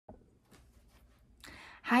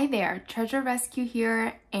Hi there, Treasure Rescue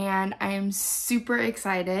here, and I am super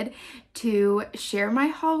excited to share my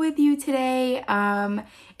haul with you today.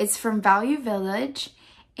 It's from Value Village,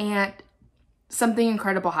 and something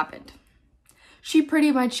incredible happened. She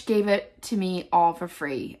pretty much gave it to me all for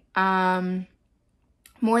free. More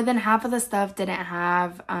than half of the stuff didn't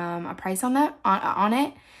have a price on it.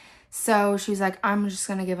 So she's like, I'm just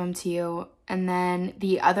gonna give them to you. And then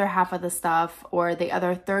the other half of the stuff, or the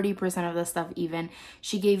other 30% of the stuff even,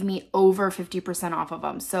 she gave me over 50% off of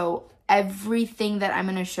them. So everything that I'm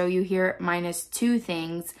gonna show you here, minus two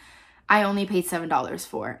things, I only paid $7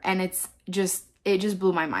 for. And it just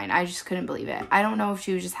blew my mind. I just couldn't believe it. I don't know if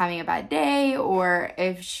she was just having a bad day or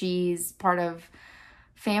if she's part of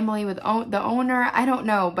family with the owner. I don't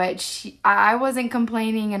know, but I wasn't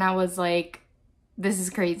complaining, and I was like, this is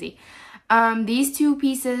crazy. These two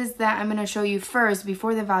pieces that I'm going to show you first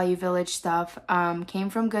before the Value Village stuff came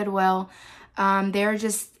from Goodwill. They're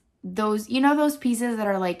just those, you know, those pieces that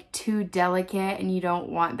are like too delicate and you don't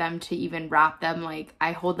want them to even wrap them. Like,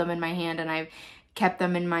 I hold them in my hand and I've kept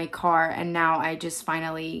them in my car, and now I just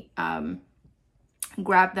finally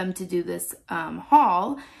grabbed them to do this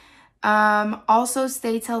haul. Also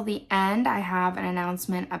stay till the end. I have an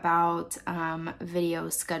announcement about video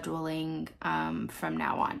scheduling from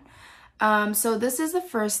now on. So this is the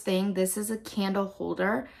first thing. This is a candle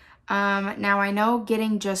holder. Now I know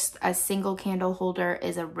getting just a single candle holder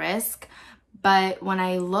is a risk, but when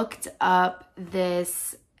I looked up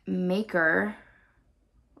this maker,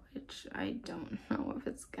 which I don't know if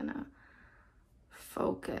it's gonna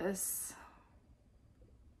focus.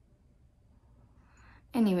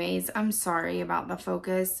 Anyways, I'm sorry about the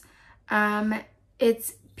focus.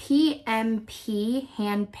 It's PMP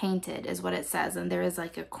hand painted is what it says, and there is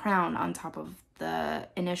like a crown on top of the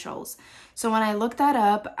initials. So when I looked that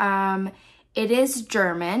up, it is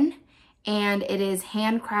German, and it is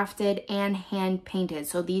handcrafted and hand painted.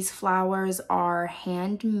 So these flowers are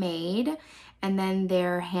handmade and then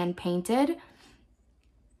they're hand painted.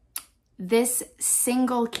 This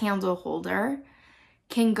single candle holder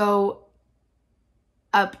can go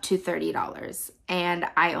up to $30, and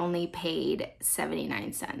I only paid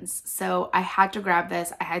 79 cents. So I had to grab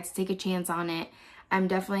this. I had to take a chance on it. I'm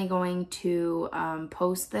definitely going to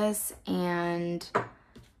post this and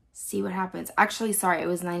see what happens. Actually, sorry, it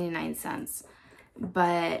was 99 cents,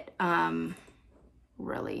 but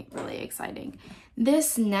really, really exciting.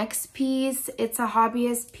 This next piece, it's a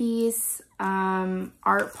hobbyist piece,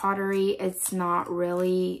 art pottery. It's not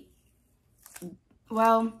really,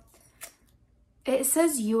 well, it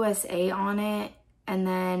says USA on it, and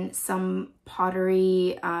then some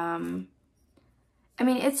pottery, I mean,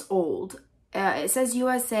 it's old. It says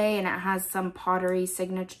USA, and it has some pottery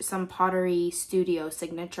signature, some pottery studio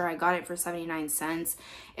signature. I got it for 79 cents.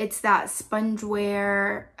 It's that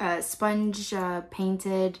spongeware, sponge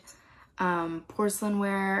painted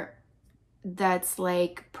porcelainware that's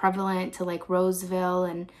like prevalent to like Roseville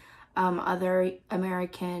and other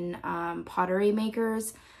American pottery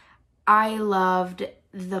makers. I loved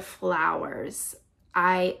the flowers.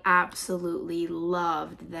 I absolutely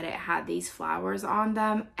loved that it had these flowers on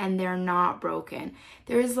them, and they're not broken.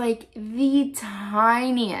 There's like the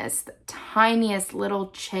tiniest little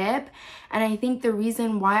chip, and I think the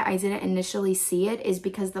reason why I didn't initially see it is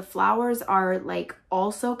because the flowers are like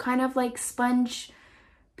also kind of like sponge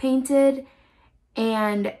painted,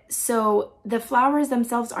 and so the flowers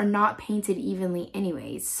themselves are not painted evenly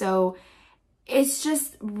anyways. So it's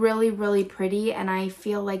just really, really pretty, and I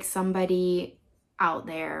feel like somebody out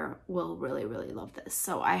there will really, really love this.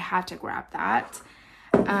 So I had to grab that.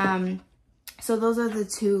 So those are the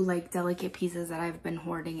two like delicate pieces that I've been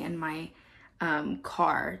hoarding in my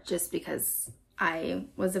car, just because I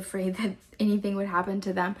was afraid that anything would happen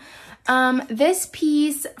to them. This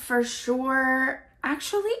piece for sure,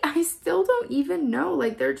 actually, I still don't even know.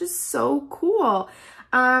 Like, they're just so cool.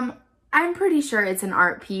 I'm pretty sure it's an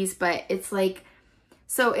art piece, but it's like,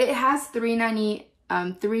 so it has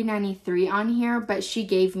 $3.93 on here, but she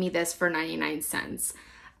gave me this for 99 cents.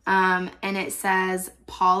 And it says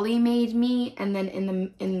Polly made me, and then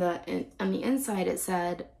on the inside it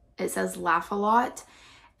says laugh a lot,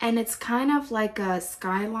 and it's kind of like a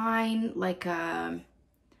skyline, like a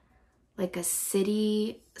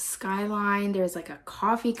city skyline. There's like a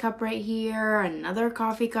coffee cup right here, another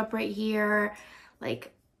coffee cup right here,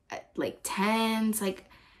 like tents. Like,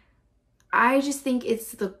 I just think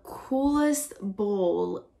it's the coolest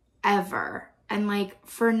bowl ever. And like,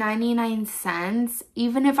 for 99 cents,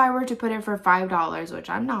 even if I were to put it for $5, which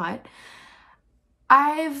I'm not,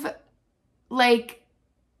 I've like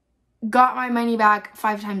got my money back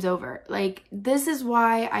 5 times over. Like, this is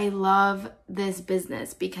why I love this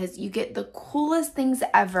business, because you get the coolest things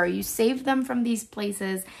ever. You save them from these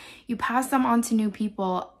places, you pass them on to new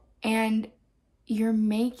people, and you're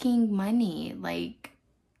making money. Like,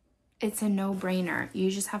 it's a no-brainer. You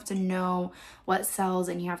just have to know what sells,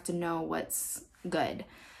 and you have to know what's good.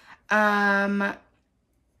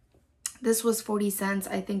 This was 40 cents.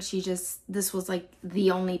 I think this was like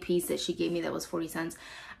the only piece that she gave me that was 40 cents.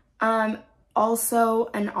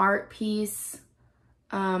 Also an art piece.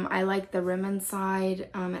 I like the rim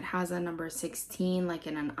inside. It has a number 16, like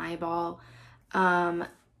in an eyeball. I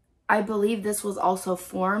believe this was also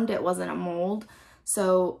formed. It wasn't a mold.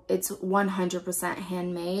 So it's 100%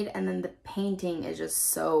 handmade. And then the painting is just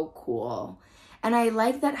so cool. And I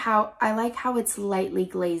like how it's lightly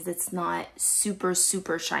glazed. It's not super,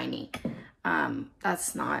 super shiny.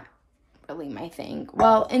 That's not really my thing.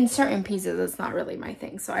 Well, in certain pieces, it's not really my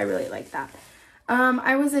thing. So I really like that.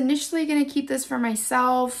 I was initially going to keep this for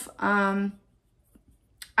myself. I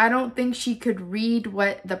don't think she could read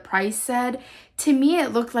what the price said. To me,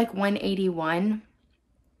 it looked like $1.81,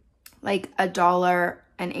 like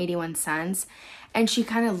 $1.81. And she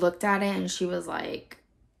kind of looked at it and she was like,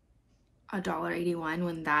 $1.81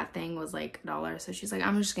 when that thing was like $1. So she's like,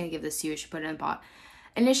 I'm just going to give this to you. She put it in a pot.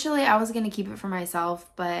 Initially, I was going to keep it for myself,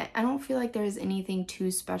 but I don't feel like there's anything too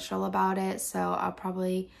special about it. So I'll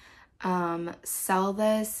probably sell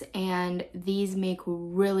this, and these make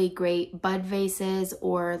really great bud vases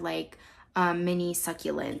or like mini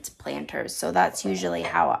succulent planters. So that's usually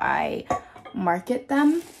how I market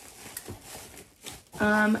them.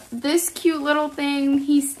 This cute little thing,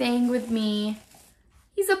 he's staying with me.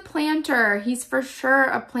 He's a planter. He's for sure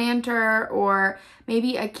a planter, or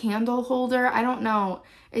maybe a candle holder. I don't know.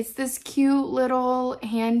 It's this cute little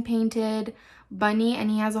hand-painted bunny,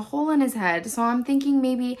 and he has a hole in his head. So I'm thinking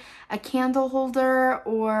maybe a candle holder,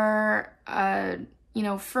 or, you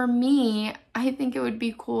know, for me, I think it would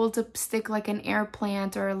be cool to stick like an air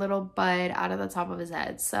plant or a little bud out of the top of his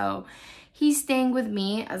head. So he's staying with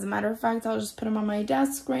me. As a matter of fact, I'll just put him on my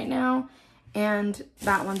desk right now. And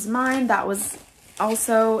that one's mine. That was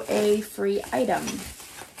also a free item.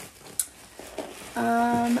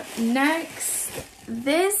 Next,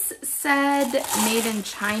 this said made in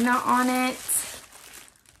China on it,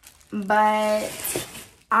 but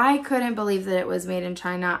I couldn't believe that it was made in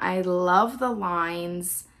China. I love the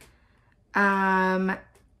lines. It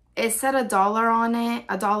said $1 on it,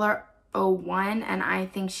 $1.01, and I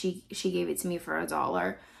think she gave it to me for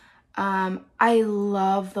 $1. I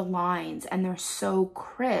love the lines, and they're so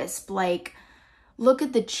crisp. Like, look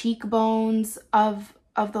at the cheekbones of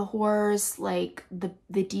the horse, like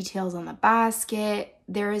the details on the basket.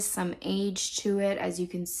 There is some age to it. As you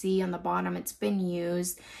can see on the bottom, it's been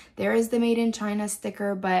used. There is the Made in China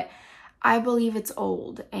sticker, but I believe it's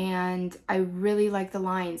old, and I really like the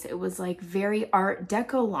lines. It was like very Art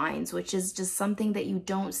Deco lines, which is just something that you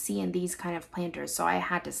don't see in these kind of planters, so I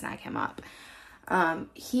had to snag him up.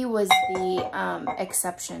 He was the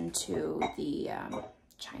exception to the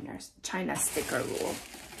China sticker rule.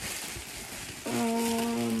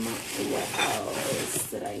 What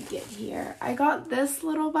else did I get here? I got this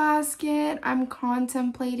little basket. I'm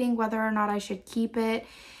contemplating whether or not I should keep it.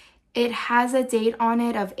 It has a date on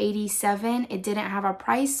it of 87. It didn't have a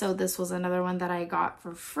price, so this was another one that I got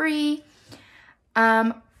for free.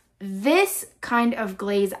 This kind of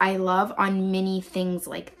glaze I love on mini things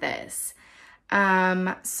like this. So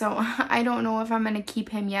I don't know if I'm going to keep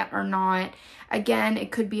him yet or not. Again,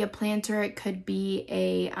 it could be a planter. It could be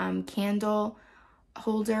a candle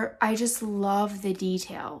holder. I just love the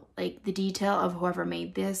detail, like the detail of whoever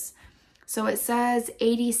made this. So it says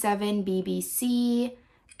 87 BBC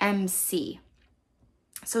MC.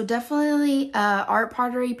 So definitely art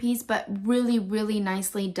pottery piece, but really, really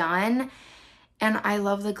nicely done. And I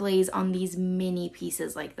love the glaze on these mini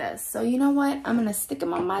pieces like this. So you know what? I'm going to stick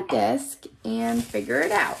them on my desk and figure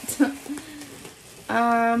it out.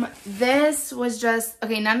 This was just,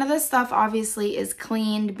 okay, none of this stuff obviously is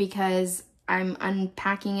cleaned because I'm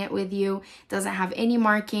unpacking it with you. Doesn't have any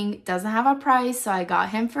marking, doesn't have a price, so I got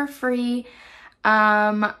him for free.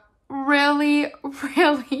 Really,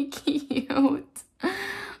 really cute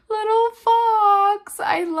little fox.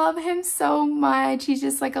 I love him so much. He's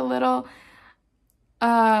just like a little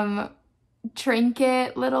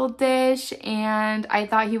trinket little dish, and I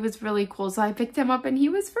thought he was really cool, so I picked him up and he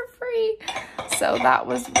was for free. So that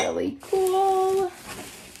was really cool.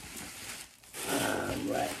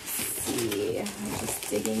 Let's see. I'm just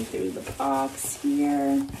digging through the box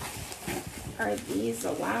here. Are these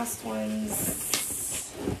the last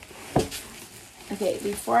ones? I Okay,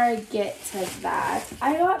 before I get to that,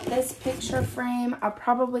 I got this picture frame.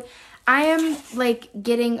 I am like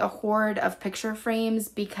getting a hoard of picture frames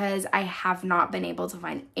because I have not been able to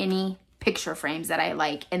find any picture frames that I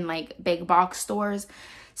like in like big box stores.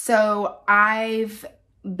 So I've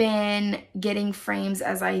been getting frames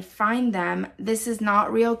as I find them. This is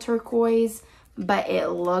not real turquoise, but it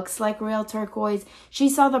looks like real turquoise. She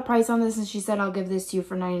saw the price on this and she said, I'll give this to you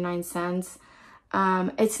for 99 cents.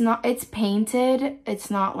 It's painted.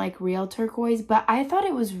 It's not like real turquoise, but I thought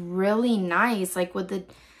it was really nice, like with the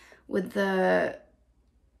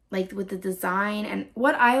design. And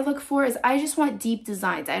what I look for is I just want deep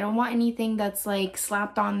designs. I don't want anything that's like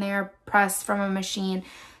slapped on there, pressed from a machine.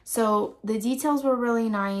 So the details were really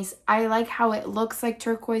nice. I like how it looks like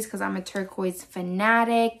turquoise because I'm a turquoise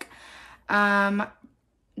fanatic.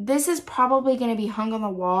 This is probably going to be hung on the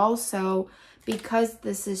wall. So because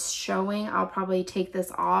this is showing, I'll probably take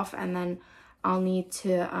this off and then I'll need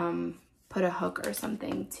to put a hook or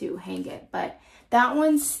something to hang it. But that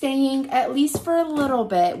one's staying at least for a little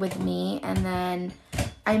bit with me, and then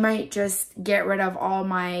I might just get rid of all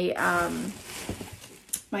my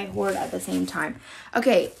my hoard at the same time.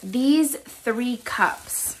 Okay, these 3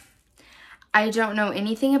 cups, I don't know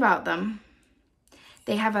anything about them.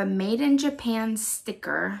 They have a Made in Japan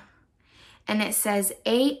sticker, and it says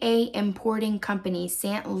AA Importing Company,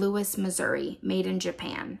 St. Louis, Missouri, made in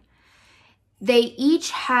Japan. They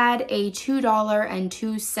each had a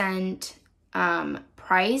 $2.02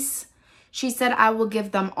 price. She said, I will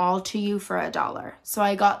give them all to you for $1. So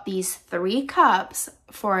I got these 3 cups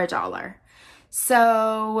for $1.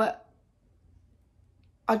 So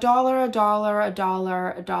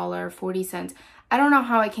 $1, 40 cents. I don't know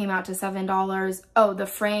how it came out to $7. Oh, the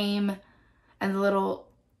frame and the little,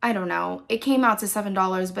 I don't know. It came out to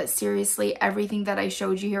 $7, but seriously, everything that I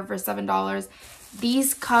showed you here for $7.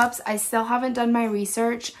 These cups, I still haven't done my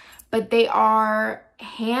research, but they are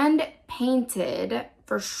hand painted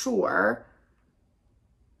for sure.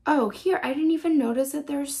 Oh, here, I didn't even notice that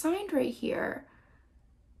they're signed right here.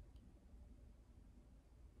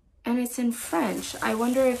 And it's in French. I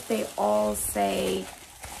wonder if they all say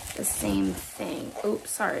the same thing. Oops,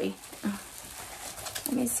 sorry.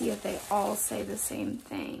 Let me see if they all say the same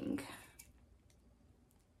thing.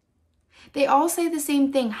 They all say the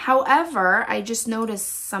same thing. However, I just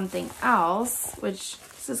noticed something else, which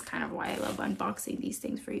this is kind of why I love unboxing these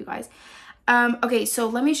things for you guys. Okay, so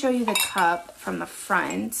let me show you the cup from the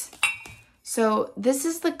front. So this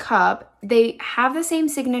is the cup. They have the same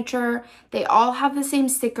signature. They all have the same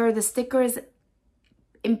sticker. The sticker is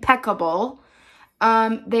impeccable.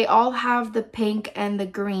 They all have the pink and the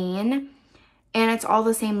green, and it's all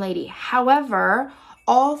the same lady. However,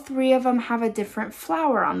 all 3 of them have a different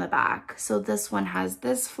flower on the back. So this one has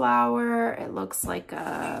this flower. It looks like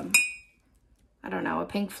a, I don't know, a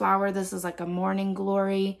pink flower. This is like a morning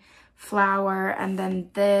glory flower. And then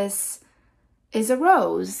this is a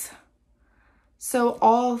rose. So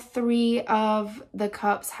all 3 of the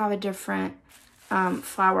cups have a different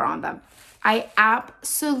flower on them. I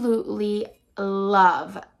absolutely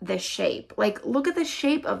love the shape. Like, look at the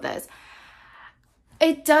shape of this.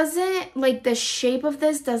 It doesn't, like, the shape of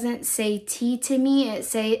this doesn't say tea to me.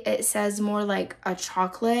 It says more like a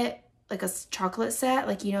chocolate, like a chocolate set,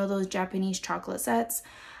 like, you know, those Japanese chocolate sets.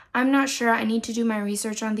 I'm not sure. I need to do my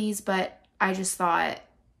research on these, but I just thought,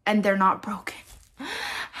 and they're not broken.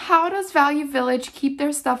 How does Value Village keep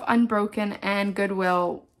their stuff unbroken and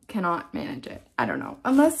Goodwill cannot manage it? I don't know.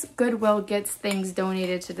 Unless Goodwill gets things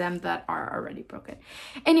donated to them that are already broken.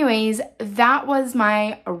 Anyways, that was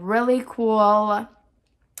my really cool,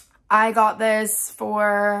 I got this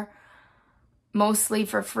for mostly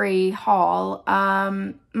for free haul.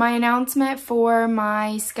 My announcement for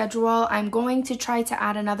my schedule, I'm going to try to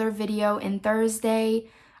add another video on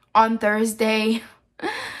Thursday.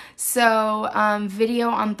 So, video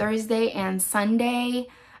on Thursday and Sunday.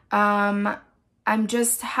 I'm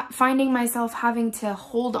just finding myself having to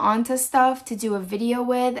hold on to stuff to do a video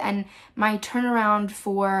with, and my turnaround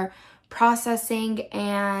for processing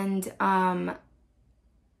and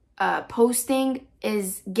posting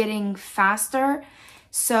is getting faster.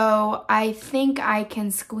 So I think I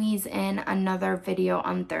can squeeze in another video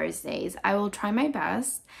on Thursdays. I will try my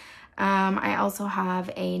best. I also have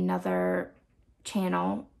another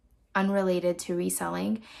channel unrelated to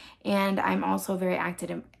reselling, and I'm also very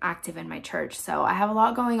active in my church. So I have a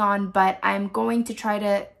lot going on, but I'm going to try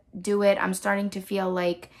to do it. I'm starting to feel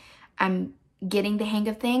like I'm getting the hang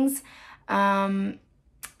of things.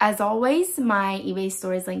 As always, my eBay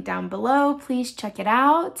store is linked down below. Please check it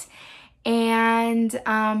out. And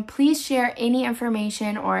please share any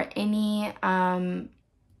information or any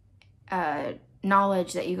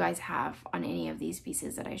knowledge that you guys have on any of these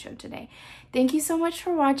pieces that I showed today. Thank you so much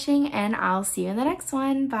for watching, and I'll see you in the next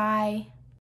one. Bye.